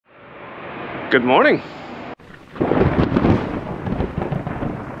Good morning.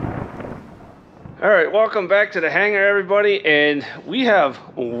 All right, welcome back to the hangar, everybody. And we have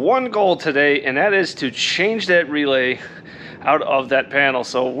one goal today, and that is to change that relay out of that panel.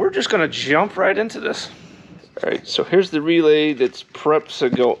 So we're just gonna jump right into this. All right, so here's the relay that's prepped to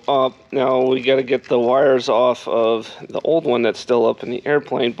go up. Now we gotta get the wires off of the old one that's still up in the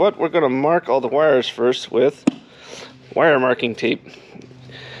airplane, but we're gonna mark all the wires first with wire marking tape.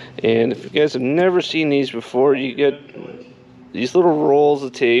 And if you guys have never seen these before, you get these little rolls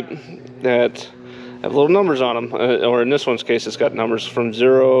of tape that have little numbers on them, or in this one's case it's got numbers from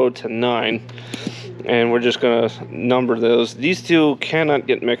 0 to 9, and we're just going to number those. These two cannot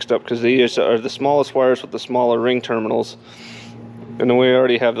get mixed up because these are the smallest wires with the smaller ring terminals, and we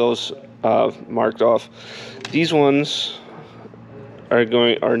already have those marked off. These ones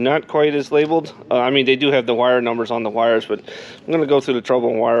are not quite as labeled. I mean, they do have the wire numbers on the wires, but I'm going to go through the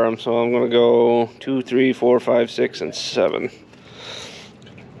trouble and wire them. So I'm going to go 2, 3, 4, 5, 6, and 7.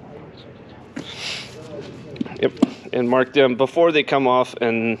 Yep, and mark them before they come off,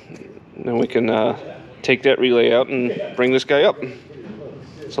 and then we can take that relay out and bring this guy up.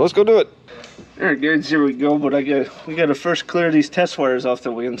 So let's go do it. All right, guys, here we go. But we got to first clear these test wires off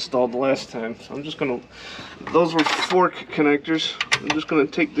that we installed last time. So I'm just gonna. Those were fork connectors. I'm just gonna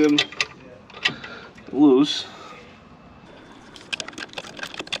take them loose.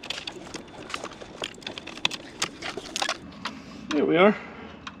 There we are.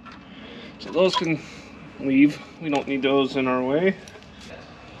 So those can leave. We don't need those in our way.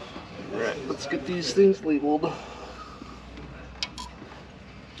 All right, let's get these things labeled.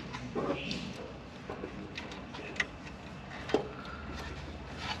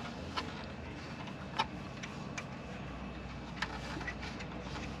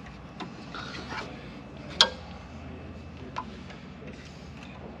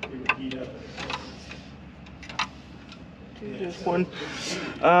 There's one.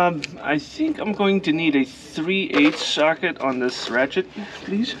 I think I'm going to need a 3/8 socket on this ratchet,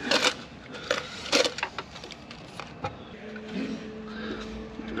 please.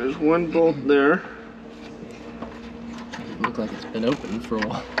 There's one bolt there. Doesn't look like it's been open for a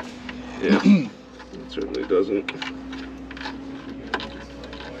while. Yeah, it certainly doesn't.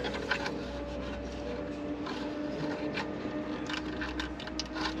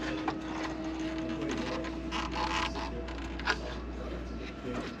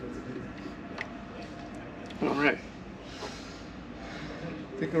 All right.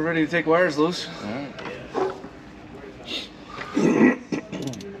 I think we're ready to take wires loose. All right.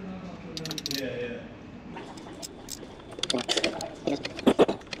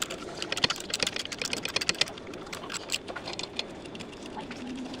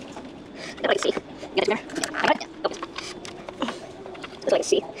 I can see. Get it there. All right. Open. That's what I can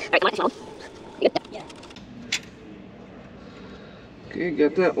see. All right, come on, small. You got that? Yeah. Okay,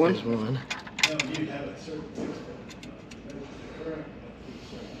 got that one. There's one.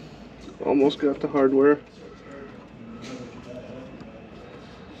 Almost got the hardware.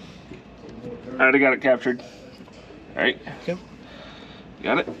 I already got it captured. All right. Okay.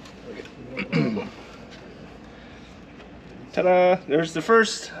 Got it? Ta-da! There's the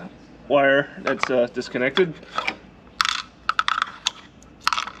first wire that's disconnected.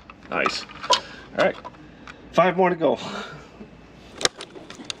 Nice. All right. 5 more to go.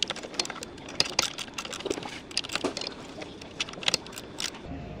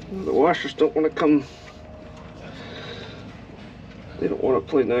 The washers don't want to come. They don't want to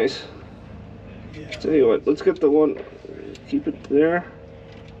play nice. Tell you what, let's get the one. Keep it there.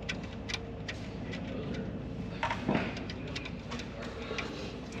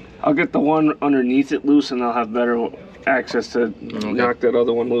 I'll get the one underneath it loose, and I'll have better access to knock that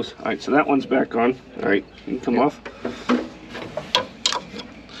other one loose. All right, so that one's back on. All right, you can come off.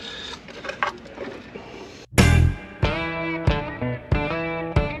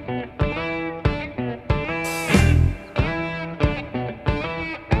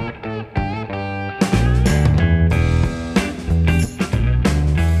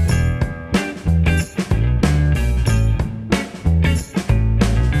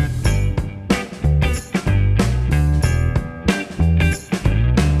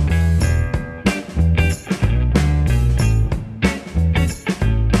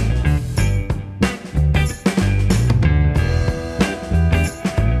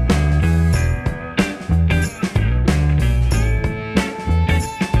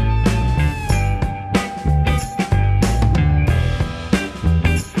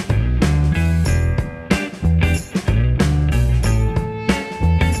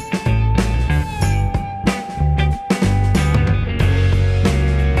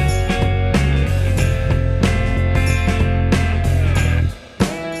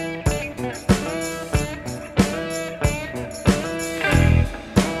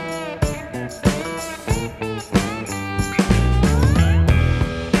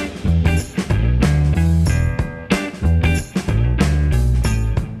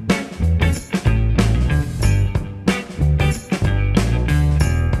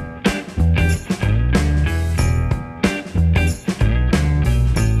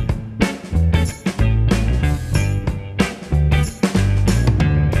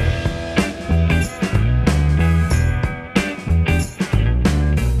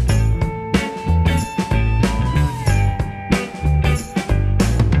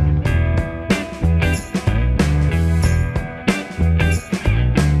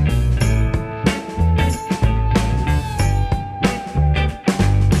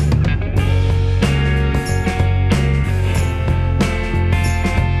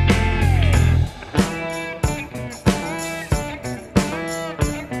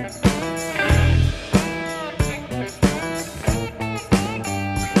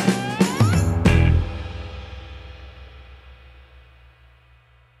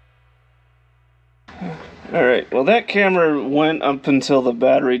 Alright, well that camera went up until the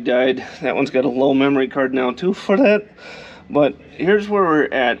battery died. That one's got a low memory card now too for that. But here's where we're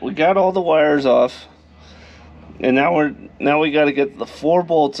at. We got all the wires off. And now we got to get the 4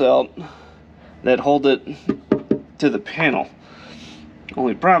 bolts out that hold it to the panel.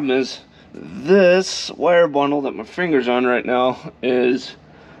 Only problem is this wire bundle that my finger's on right now is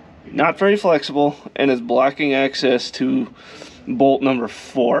not very flexible and is blocking access to bolt number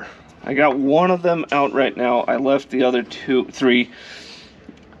 4. I got one of them out right now. I left the other 3,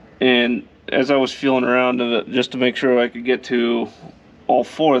 and as I was feeling around of it just to make sure I could get to all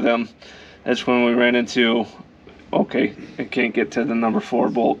 4 of them, that's when we ran into, okay, I can't get to the number 4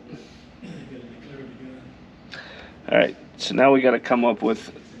 bolt. Alright, so now we got to come up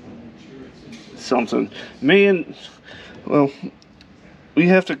with something. Well, we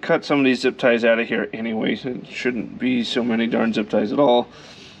have to cut some of these zip ties out of here anyway. It shouldn't be so many darn zip ties at all.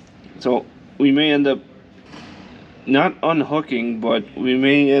 So we may end up not unhooking, but we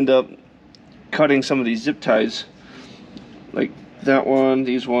may end up cutting some of these zip ties, like that one,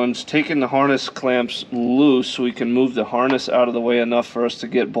 these ones, taking the harness clamps loose so we can move the harness out of the way enough for us to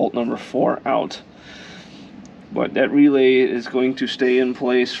get bolt number 4 out. But that relay is going to stay in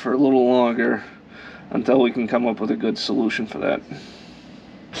place for a little longer until we can come up with a good solution for that.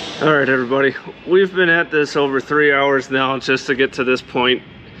 Alright everybody, we've been at this over 3 hours now just to get to this point,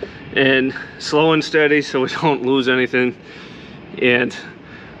 and slow and steady so we don't lose anything, and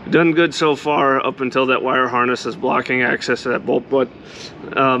done good so far up until that wire harness is blocking access to that bolt. But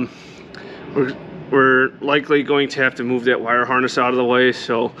we're likely going to have to move that wire harness out of the way.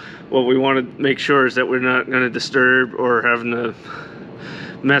 So what we want to make sure is that we're not going to disturb or having to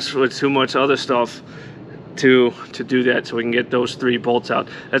mess with too much other stuff to do that, so we can get those 3 bolts out.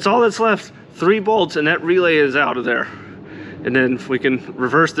 That's all that's left, 3 bolts, and that relay is out of there. And then we can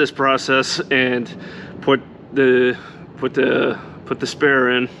reverse this process and put the spare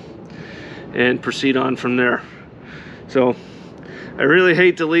in and proceed on from there. So I really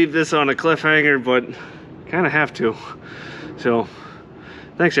hate to leave this on a cliffhanger, but kind of have to. So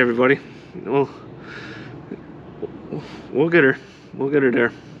thanks everybody. We'll get her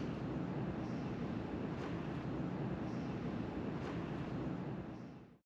there.